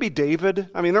Peter? Maybe David.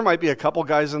 There might be a couple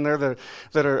guys in there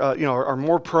that are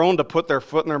more prone to put their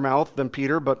foot in their mouth than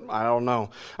Peter, but I don't know.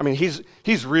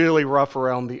 He's really rough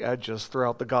around the edges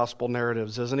throughout the gospel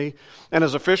narratives, isn't he? And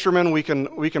as a fisherman, we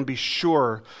can be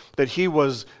sure that he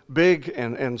was big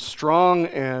and strong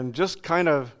and just kind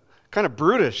of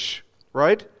brutish,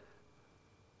 right?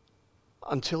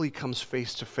 Until he comes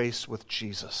face to face with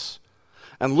Jesus.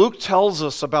 And Luke tells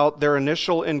us about their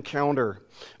initial encounter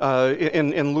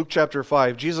in Luke chapter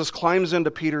 5. Jesus climbs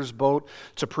into Peter's boat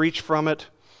to preach from it.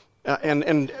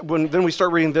 Then we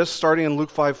start reading this, starting in Luke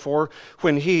 5:4.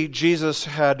 When Jesus,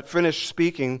 had finished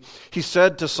speaking, he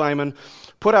said to Simon,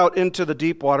 "Put out into the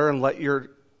deep water and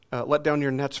let down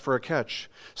your nets for a catch."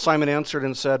 Simon answered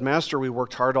and said, "Master, we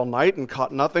worked hard all night and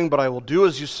caught nothing, but I will do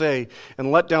as you say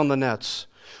and let down the nets."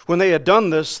 When they had done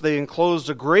this, they enclosed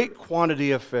a great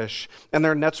quantity of fish, and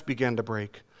their nets began to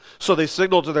break. So they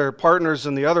signaled to their partners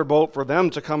in the other boat for them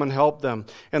to come and help them.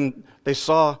 And they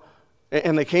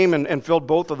came and filled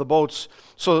both of the boats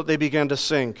so that they began to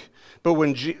sink. But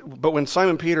when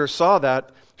Simon Peter saw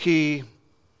that, he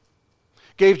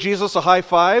gave Jesus a high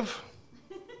five,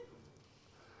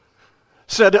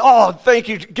 said, "Oh, thank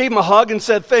you," gave him a hug and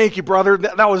said, "Thank you, brother,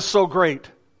 that was so great."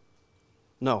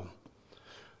 No.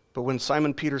 But when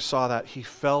Simon Peter saw that, he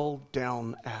fell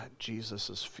down at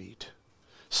Jesus' feet,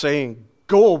 saying,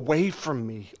 "Go away from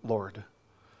me, Lord,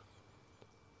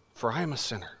 for I am a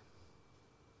sinner."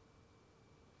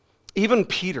 Even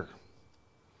Peter,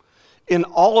 in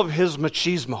all of his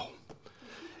machismo,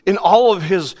 in all of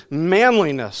his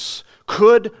manliness,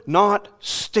 could not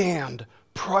stand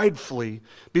pridefully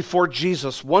before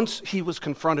Jesus once he was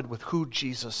confronted with who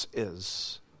Jesus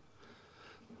is.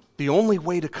 The only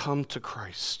way to come to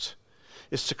Christ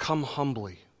is to come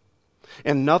humbly.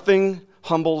 And nothing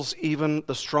humbles even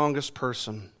the strongest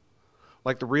person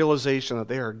like the realization that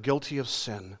they are guilty of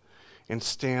sin and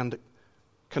stand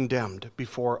condemned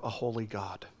before a holy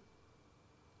God.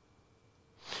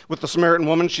 With the Samaritan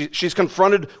woman, she's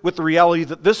confronted with the reality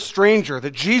that this stranger,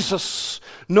 that Jesus,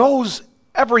 knows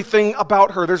everything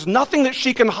about her. There's nothing that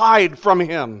she can hide from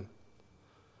him.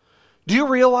 Do you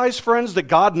realize, friends, that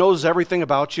God knows everything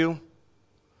about you?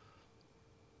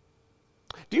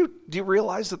 Do you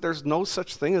realize that there's no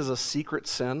such thing as a secret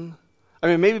sin? I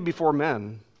mean, maybe before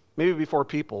men, maybe before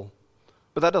people,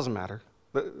 but that doesn't matter.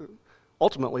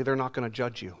 Ultimately, they're not going to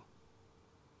judge you.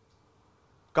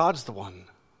 God's the one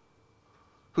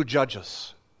who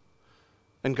judges.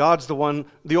 And God's the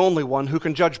only one who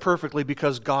can judge perfectly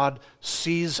because God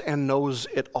sees and knows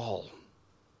it all.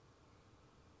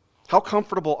 How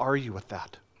comfortable are you with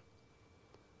that?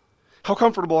 How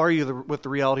comfortable are you with the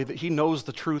reality that he knows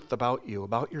the truth about you,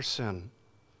 about your sin?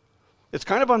 It's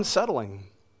kind of unsettling,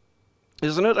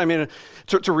 isn't it? I mean,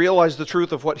 to realize the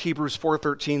truth of what Hebrews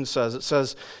 4:13 says. It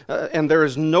says, and there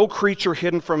is no creature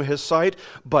hidden from his sight,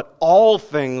 but all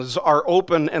things are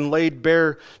open and laid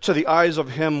bare to the eyes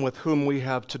of him with whom we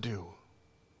have to do.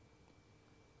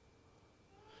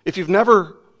 If you've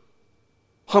never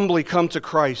humbly come to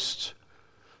Christ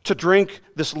to drink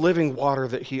this living water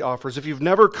that he offers, if you've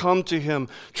never come to him,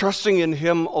 trusting in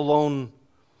him alone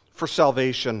for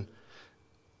salvation,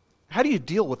 how do you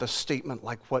deal with a statement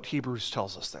like what Hebrews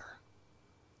tells us there?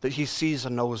 That he sees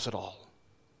and knows it all.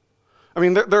 I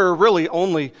mean, there are really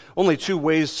only two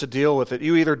ways to deal with it.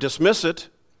 You either dismiss it,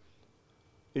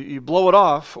 you blow it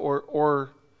off, or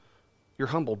you're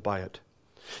humbled by it.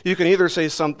 You can either say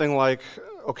something like,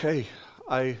 okay,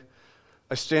 I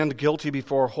stand guilty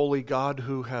before a holy God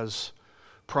who has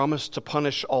promised to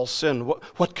punish all sin.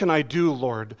 What can I do,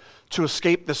 Lord, to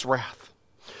escape this wrath?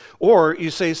 Or you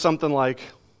say something like,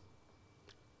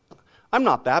 I'm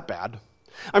not that bad.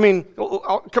 I mean,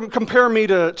 compare me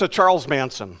to Charles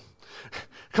Manson.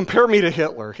 Compare me to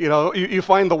Hitler. You know, you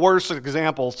find the worst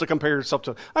examples to compare yourself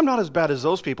to. I'm not as bad as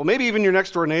those people. Maybe even your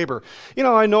next door neighbor. You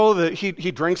know, I know that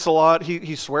he drinks a lot.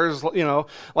 He swears,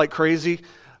 like crazy.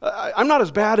 I'm not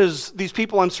as bad as these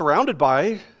people I'm surrounded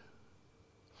by.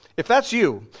 If that's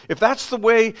you, if that's the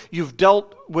way you've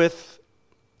dealt with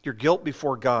your guilt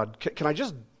before God, can I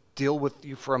just deal with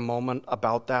you for a moment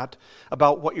about that,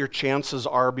 about what your chances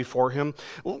are before him?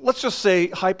 Let's just say,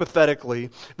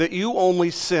 hypothetically, that you only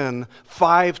sin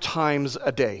 5 times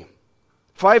a day.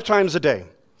 5 times a day.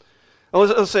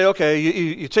 Let's say, okay,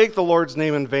 you take the Lord's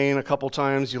name in vain a couple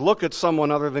times. You look at someone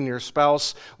other than your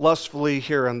spouse lustfully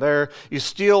here and there. You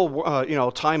steal,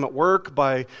 time at work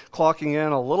by clocking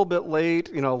in a little bit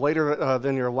late, later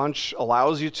than your lunch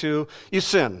allows you to. You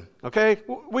sin, okay?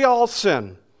 We all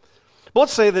sin. But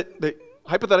let's say that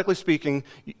hypothetically speaking,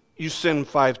 you sin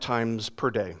 5 times per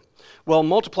day. Well,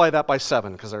 multiply that by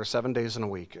 7, because there are 7 days in a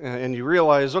week. And you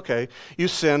realize, okay, you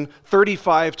sin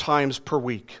 35 times per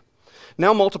week.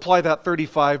 Now multiply that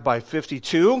 35 by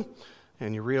 52,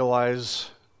 and you realize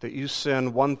that you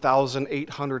sin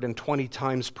 1,820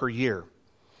 times per year.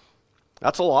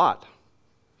 That's a lot.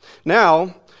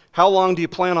 Now, how long do you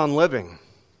plan on living?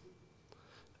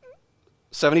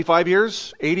 75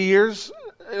 years? 80 years?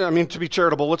 I mean, to be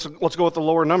charitable, let's go with the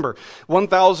lower number.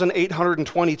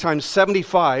 1,820 times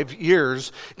 75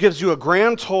 years gives you a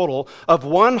grand total of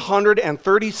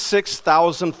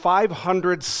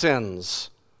 136,500 sins.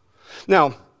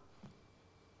 Now,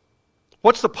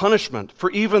 what's the punishment for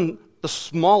even the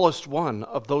smallest one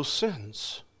of those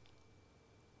sins?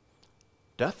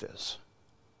 Death is.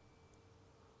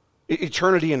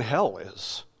 Eternity in hell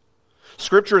is.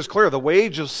 Scripture is clear. The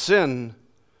wage of sin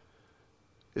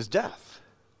is death.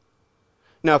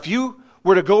 Now, if you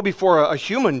were to go before a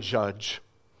human judge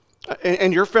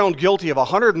and you're found guilty of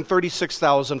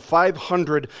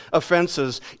 136,500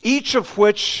 offenses, each of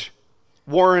which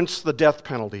warrants the death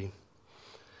penalty,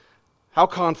 how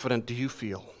confident do you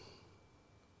feel?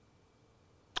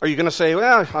 Are you going to say,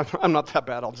 well, I'm not that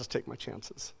bad, I'll just take my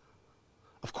chances?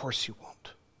 Of course you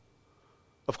won't.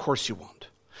 Of course you won't.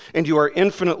 And you are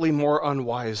infinitely more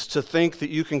unwise to think that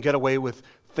you can get away with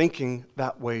thinking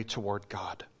that way toward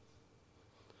God.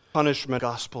 Punishment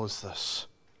gospel is this: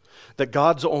 that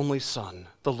God's only Son,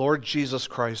 the Lord Jesus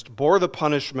Christ, bore the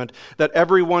punishment that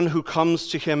everyone who comes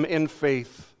to him in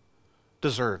faith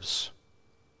deserves.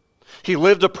 He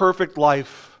lived a perfect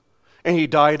life, and he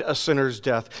died a sinner's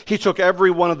death. He took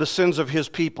every one of the sins of his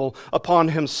people upon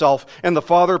himself, and the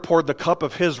Father poured the cup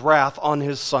of his wrath on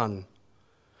his Son.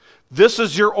 This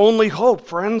is your only hope,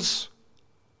 friends.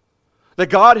 That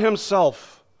God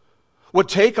himself would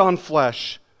take on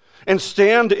flesh and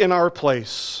stand in our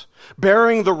place,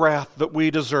 bearing the wrath that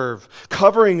we deserve,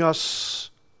 covering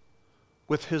us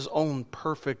with his own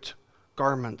perfect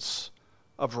garments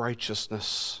of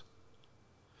righteousness.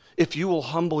 If you will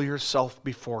humble yourself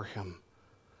before him,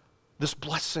 this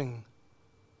blessing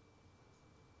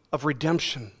of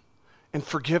redemption and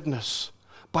forgiveness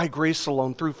by grace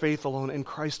alone, through faith alone, in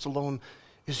Christ alone,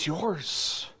 is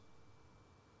yours.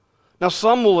 Now,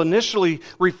 some will initially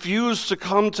refuse to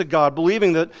come to God,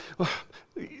 believing that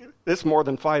it's more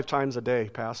than 5 times a day,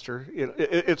 Pastor.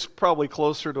 It's probably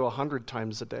closer to 100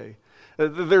 times a day.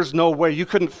 There's no way. You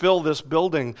couldn't fill this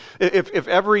building. If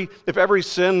every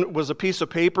sin was a piece of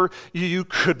paper, you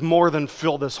could more than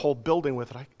fill this whole building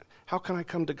with it. How can I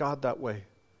come to God that way?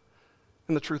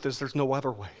 And the truth is, there's no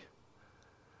other way.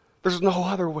 There's no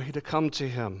other way to come to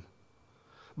Him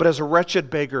but as a wretched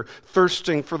beggar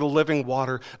thirsting for the living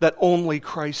water that only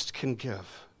Christ can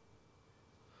give.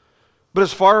 But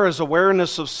as far as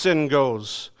awareness of sin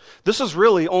goes, this is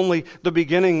really only the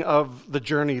beginning of the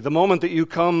journey, the moment that you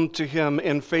come to Him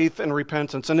in faith and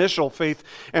repentance, initial faith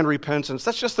and repentance.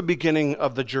 That's just the beginning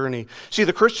of the journey. See,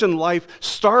 the Christian life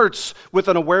starts with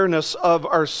an awareness of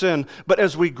our sin, but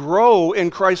as we grow in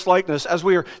Christ-likeness, as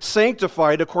we are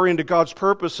sanctified according to God's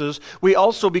purposes, we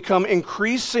also become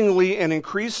increasingly and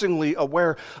increasingly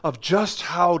aware of just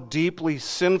how deeply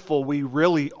sinful we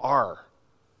really are.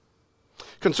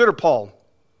 Consider Paul,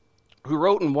 who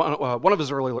wrote in one of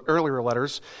his earlier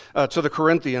letters to the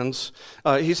Corinthians.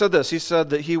 He said this. He said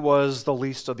that he was the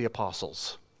least of the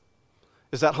apostles.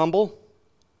 Is that humble?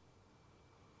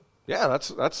 Yeah,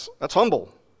 that's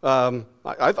humble. I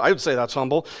would say that's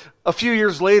humble. A few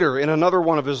years later, in another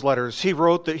one of his letters, he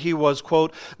wrote that he was,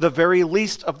 quote, the very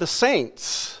least of the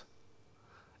saints.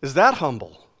 Is that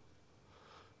humble?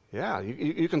 Yeah,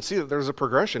 you can see that there's a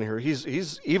progression here.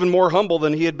 He's even more humble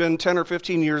than he had been 10 or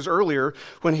 15 years earlier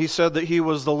when he said that he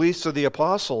was the least of the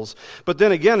apostles. But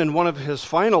then again, in one of his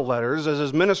final letters, as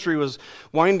his ministry was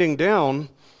winding down,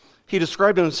 he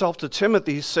described himself to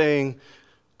Timothy saying,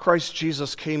 Christ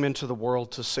Jesus came into the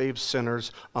world to save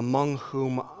sinners, among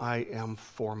whom I am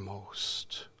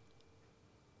foremost.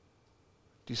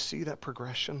 Do you see that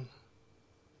progression?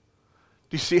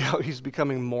 Do you see how he's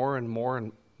becoming more and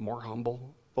more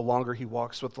humble the longer he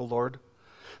walks with the Lord?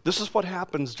 This is what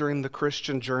happens during the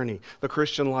Christian journey, the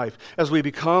Christian life. As we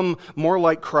become more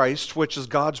like Christ, which is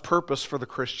God's purpose for the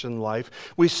Christian life,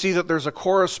 we see that there's a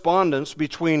correspondence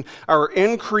between our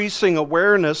increasing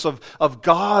awareness of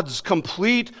God's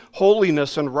complete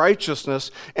holiness and righteousness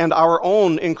and our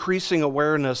own increasing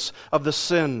awareness of the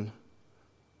sin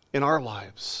in our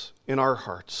lives, in our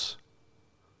hearts.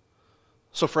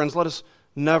 So friends, let us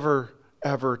never,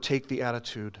 ever take the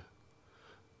attitude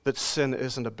that sin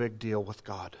isn't a big deal with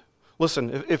God.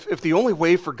 Listen, if the only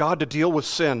way for God to deal with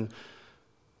sin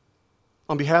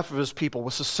on behalf of His people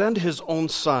was to send His own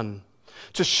Son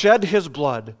to shed His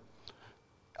blood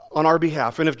on our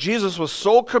behalf, and if Jesus was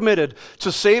so committed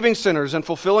to saving sinners and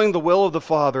fulfilling the will of the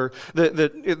Father,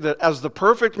 that as the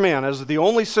perfect man, as the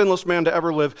only sinless man to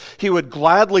ever live, He would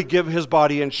gladly give His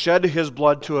body and shed His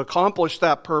blood to accomplish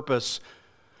that purpose,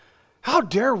 how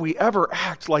dare we ever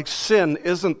act like sin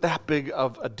isn't that big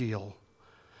of a deal?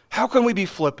 How can we be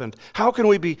flippant? How can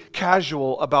we be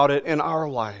casual about it in our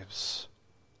lives?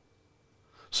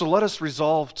 So let us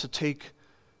resolve to take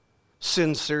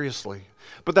sin seriously.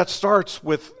 But that starts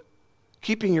with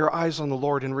keeping your eyes on the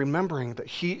Lord and remembering that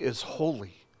He is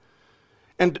holy,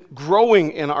 and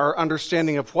growing in our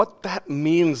understanding of what that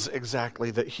means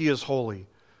exactly, that He is holy.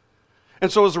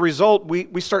 And so as a result,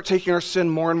 we start taking our sin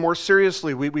more and more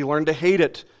seriously. We learn to hate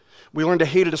it. We learn to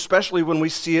hate it especially when we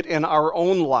see it in our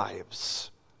own lives.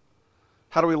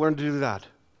 How do we learn to do that?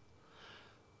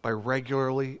 By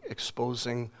regularly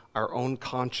exposing our own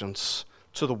conscience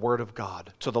to the Word of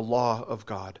God, to the law of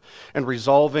God, and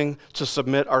resolving to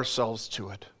submit ourselves to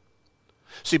it.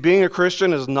 See, being a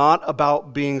Christian is not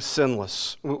about being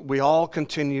sinless. We all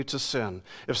continue to sin.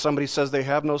 If somebody says they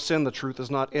have no sin, the truth is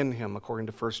not in him, according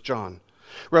to 1 John.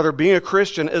 Rather, being a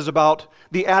Christian is about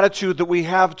the attitude that we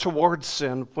have towards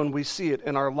sin when we see it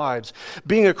in our lives.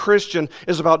 Being a Christian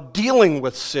is about dealing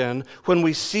with sin when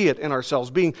we see it in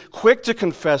ourselves, being quick to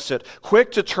confess it,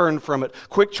 quick to turn from it,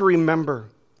 quick to remember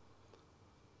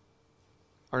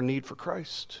our need for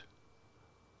Christ.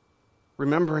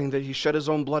 Remembering that He shed His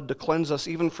own blood to cleanse us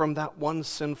even from that one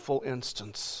sinful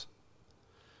instance.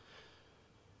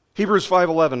 Hebrews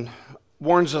 5:11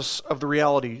 warns us of the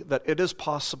reality that it is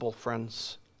possible,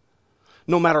 friends,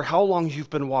 no matter how long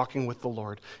you've been walking with the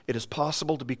Lord, it is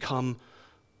possible to become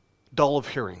dull of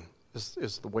hearing,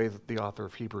 is the way that the author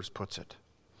of Hebrews puts it.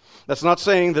 That's not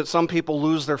saying that some people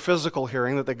lose their physical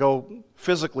hearing, that they go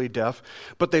physically deaf,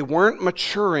 but they weren't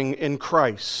maturing in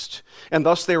Christ, and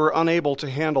thus they were unable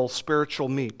to handle spiritual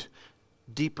meat,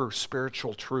 deeper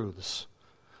spiritual truths.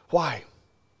 Why?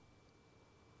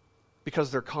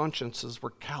 Because their consciences were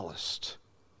calloused.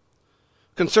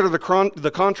 Consider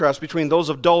the contrast between those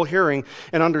of dull hearing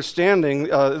and understanding,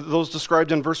 those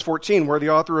described in verse 14, where the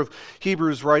author of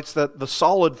Hebrews writes that the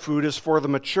solid food is for the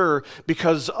mature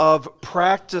because of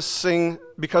practice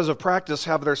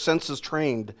have their senses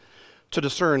trained to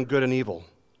discern good and evil.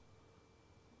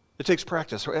 It takes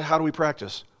practice. How do we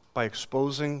practice? By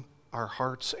exposing our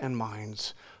hearts and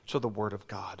minds to the Word of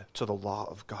God, to the law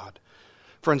of God.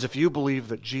 Friends, if you believe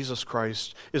that Jesus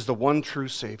Christ is the one true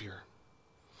Savior,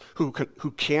 who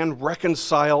can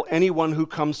reconcile anyone who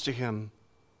comes to him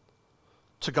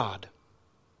to God.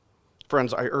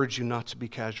 Friends, I urge you not to be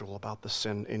casual about the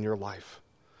sin in your life.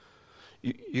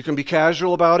 You can be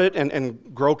casual about it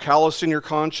and grow callous in your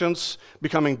conscience,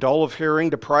 becoming dull of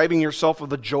hearing, depriving yourself of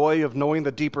the joy of knowing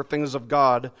the deeper things of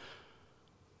God,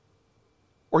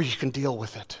 or you can deal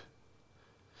with it.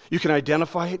 You can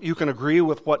identify it. You can agree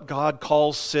with what God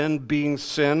calls sin being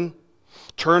sin.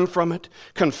 Turn from it,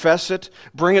 confess it,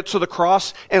 bring it to the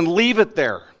cross, and leave it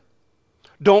there.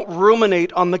 Don't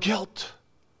ruminate on the guilt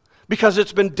because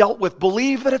it's been dealt with.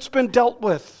 Believe that it's been dealt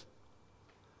with.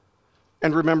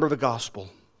 And remember the gospel.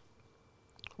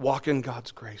 Walk in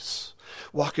God's grace.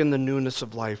 Walk in the newness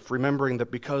of life, remembering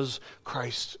that because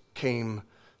Christ came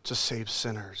to save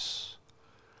sinners,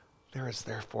 there is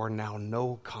therefore now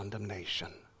no condemnation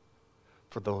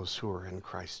for those who are in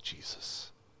Christ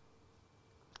Jesus.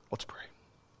 Let's pray.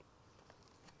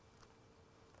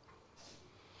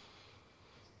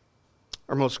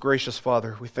 Our most gracious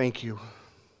Father, we thank you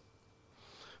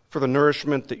for the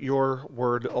nourishment that your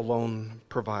word alone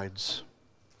provides.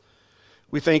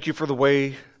 We thank you for the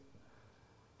way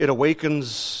it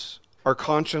awakens our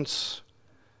conscience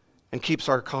and keeps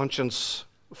our conscience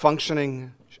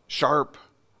functioning, sharp,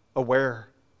 aware.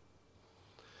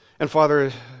 And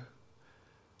Father,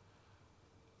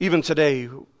 even today,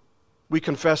 we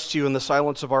confess to you in the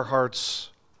silence of our hearts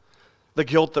the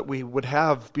guilt that we would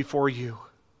have before you.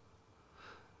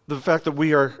 The fact that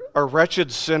we are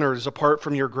wretched sinners apart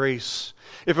from your grace.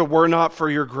 If it were not for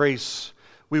your grace,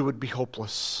 we would be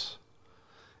hopeless.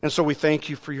 And so we thank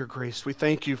you for your grace. We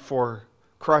thank you for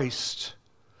Christ,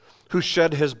 who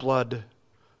shed his blood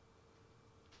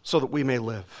so that we may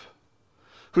live,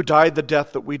 who died the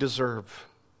death that we deserve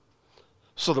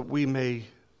so that we may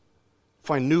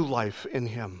find new life in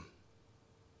him.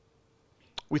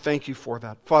 We thank you for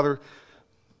that. Father,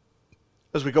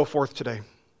 as we go forth today,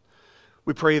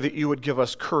 we pray that you would give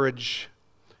us courage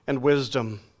and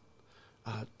wisdom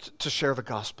to share the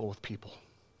gospel with people,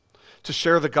 to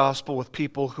share the gospel with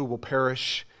people who will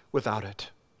perish without it.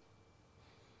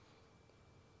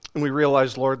 And we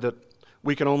realize, Lord, that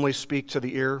we can only speak to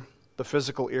the ear, the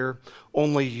physical ear.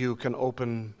 Only you can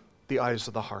open the eyes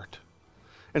of the heart.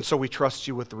 And so we trust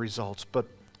you with the results. But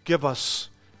give us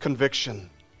conviction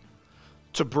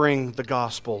to bring the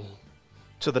gospel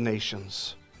to the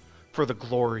nations for the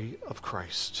glory of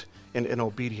Christ and in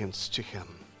obedience to him.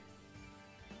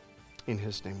 In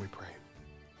his name we pray.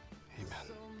 Amen.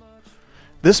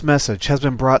 This message has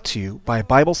been brought to you by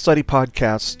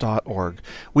BibleStudyPodcasts.org.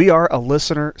 We are a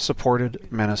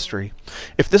listener-supported ministry.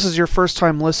 If this is your first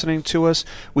time listening to us,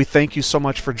 we thank you so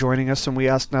much for joining us, and we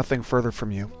ask nothing further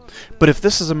from you. But if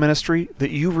this is a ministry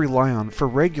that you rely on for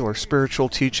regular spiritual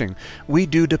teaching, we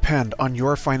do depend on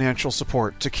your financial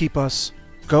support to keep us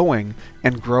going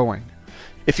and growing.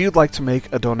 If you'd like to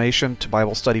make a donation to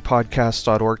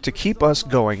BibleStudyPodcasts.org to keep us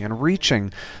going and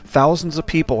reaching thousands of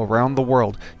people around the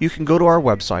world, you can go to our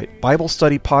website,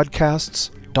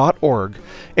 BibleStudyPodcasts.org,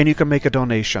 and you can make a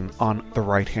donation on the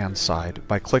right-hand side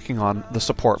by clicking on the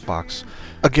support box.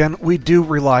 Again, we do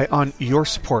rely on your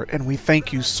support, and we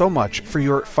thank you so much for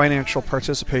your financial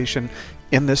participation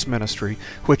in this ministry,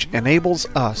 which enables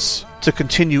us to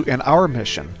continue in our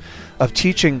mission of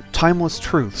teaching timeless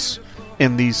truths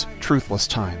in these truthless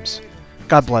times.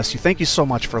 God bless you. Thank you so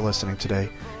much for listening today,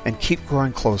 and keep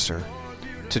growing closer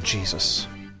to Jesus.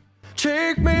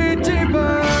 Take me deeper.